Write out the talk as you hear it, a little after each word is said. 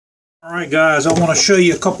Alright guys, I want to show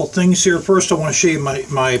you a couple things here. First I want to show you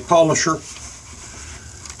my polisher.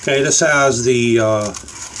 Okay, this has the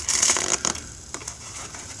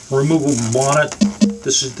removable bonnet.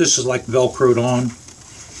 This is like Velcroed on.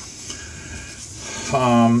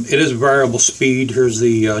 It is variable speed. Here's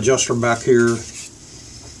the adjuster back here.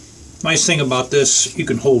 Nice thing about this, you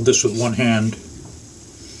can hold this with one hand.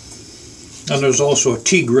 And there's also a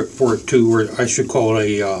T-grip for it too, or I should call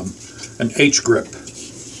it an H-grip.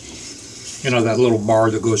 You know, that little bar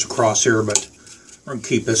that goes across here, but we're going to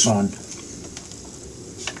keep this on.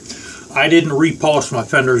 I didn't repolish my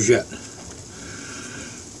fenders yet.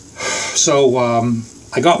 So,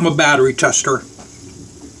 I got my battery tester.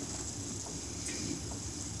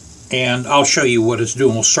 And I'll show you what it's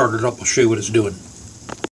doing. We'll start it up, I'll show you what it's doing.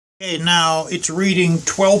 Okay, now it's reading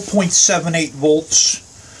 12.78 volts.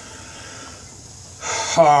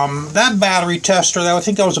 That battery tester, I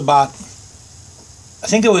think it was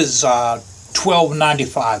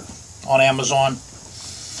 $12.95 on Amazon.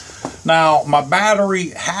 Now my battery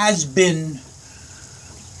has been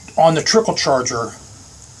on the trickle charger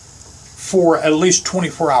for at least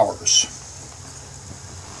 24 hours.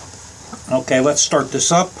 Okay, let's start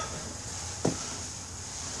this up.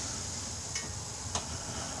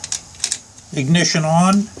 Ignition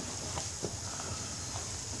on.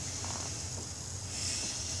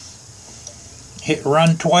 Hit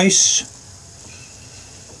run twice.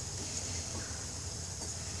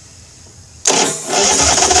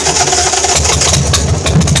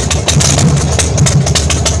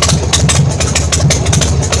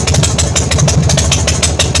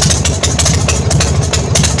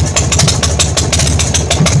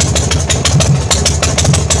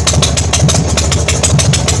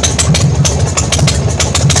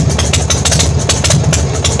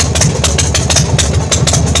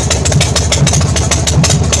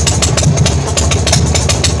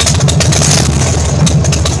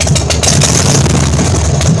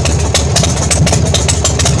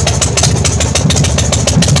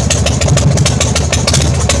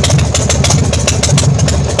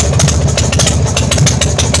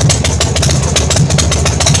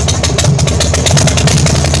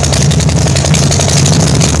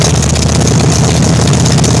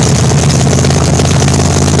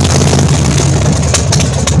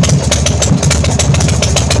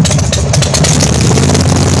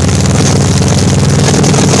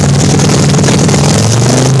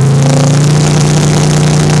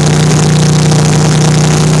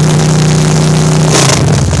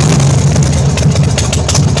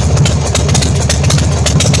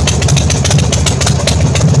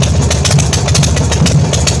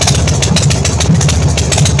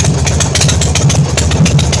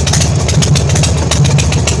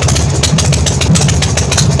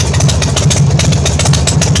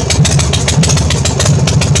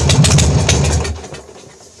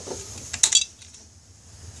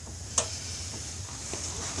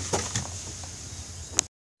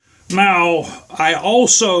 Now,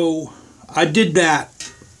 I did that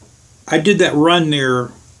run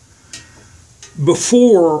there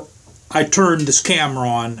before I turned this camera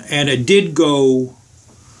on, and it did go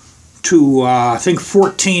to I think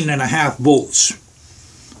 14.5 volts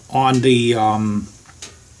on the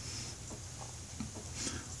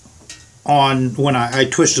when I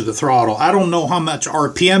twisted the throttle. I don't know how much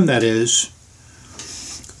RPM that is.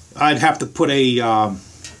 I'd have to put a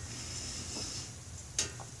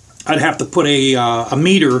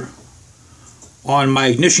meter on my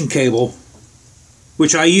ignition cable,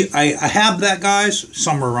 which I have that, guys,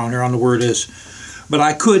 somewhere around here. I don't know where it is, but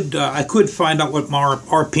I could find out what my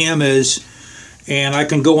RPM is, and I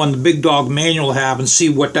can go on the Big Dog manual I have and see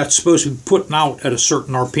what that's supposed to be putting out at a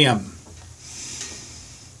certain RPM.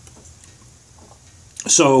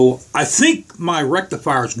 So I think my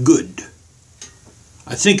rectifier is good.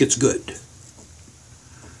 I think it's good.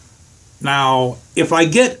 Now, if I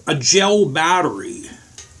get a gel battery,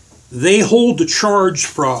 they hold the charge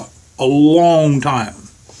for a long time.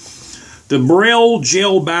 The Braille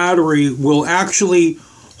gel battery will actually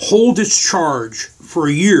hold its charge for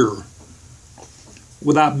a year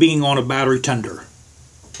without being on a battery tender,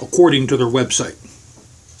 according to their website.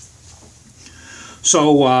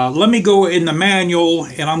 So let me go in the manual,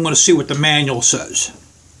 and I'm going to see what the manual says.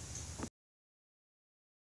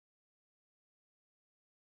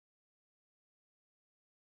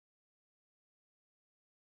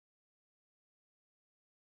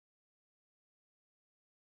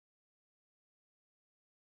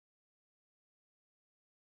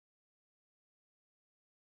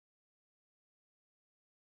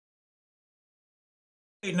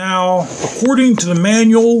 Now, according to the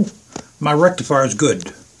manual, my rectifier is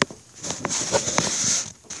good.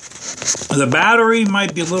 The battery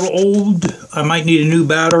might be a little old. I might need a new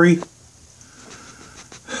battery.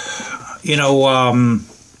 You know,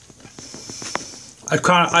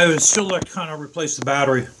 I would still like to kind of replace the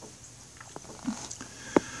battery,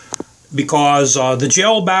 because the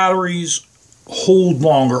gel batteries hold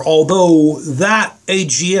longer. Although that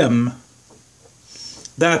AGM,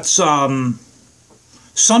 that's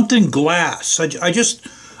something glass. I just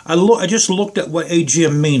looked at what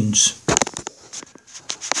AGM means,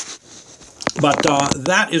 but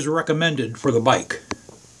that is recommended for the bike.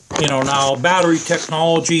 You know, now battery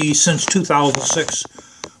technology since 2006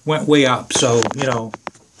 went way up, so you know,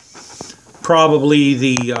 probably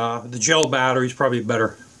the gel battery is probably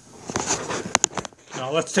better.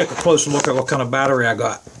 Now let's take a closer look at what kind of battery I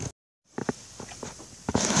got.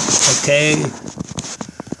 Okay.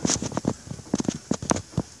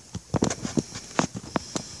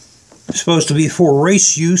 It's supposed to be for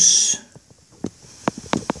race use.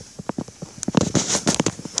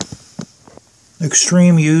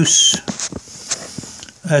 Extreme use.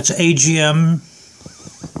 That's AGM.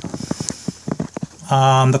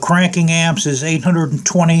 The cranking amps is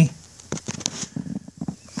 820.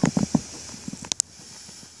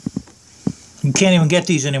 You can't even get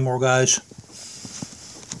these anymore, guys.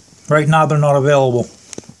 Right now they're not available.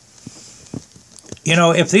 You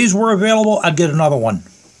know, if these were available, I'd get another one.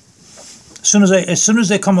 As soon as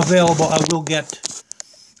they come available, I will get.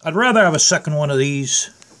 I'd rather have a second one of these.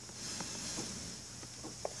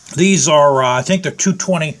 These are, I think they're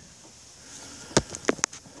 220.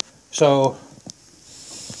 So,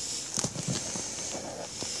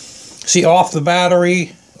 see, off the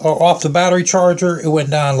battery, or off the battery charger, it went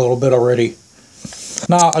down a little bit already.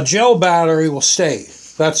 Now, a gel battery will stay.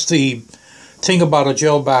 That's the thing about a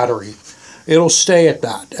gel battery. It'll stay at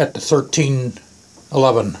that, at the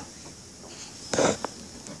 1311.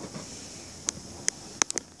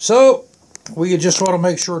 So, we just want to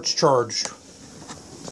make sure it's charged.